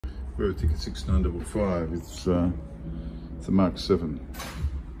square ticket 6955. It's the Mark 7,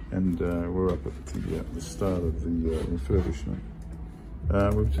 and we're up at the start of the refurbishment.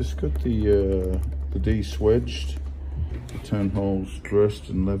 We've just got the de-swedged, the turn holes dressed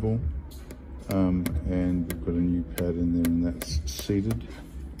and level, and we've got a new pad in there, and that's seated.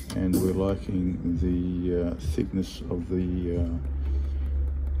 And we're liking the thickness of the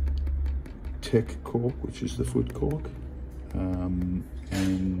tech cork, which is the foot cork,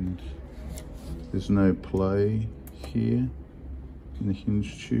 and there's no play here in the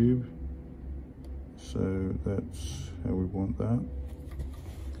hinge tube, so that's how we want that.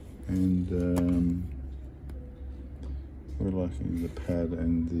 And we're liking the pad,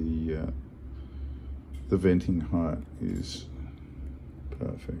 and the venting height is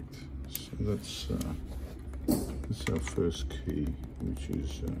perfect. So that's our first key, which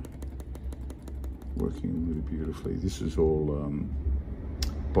is working really beautifully. This is all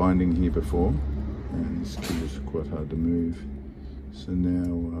binding here before, and this key is quite hard to move. So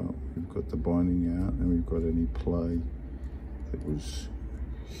now we've got the binding out, and we've got any play that was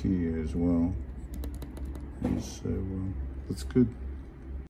here as well. And so that's good.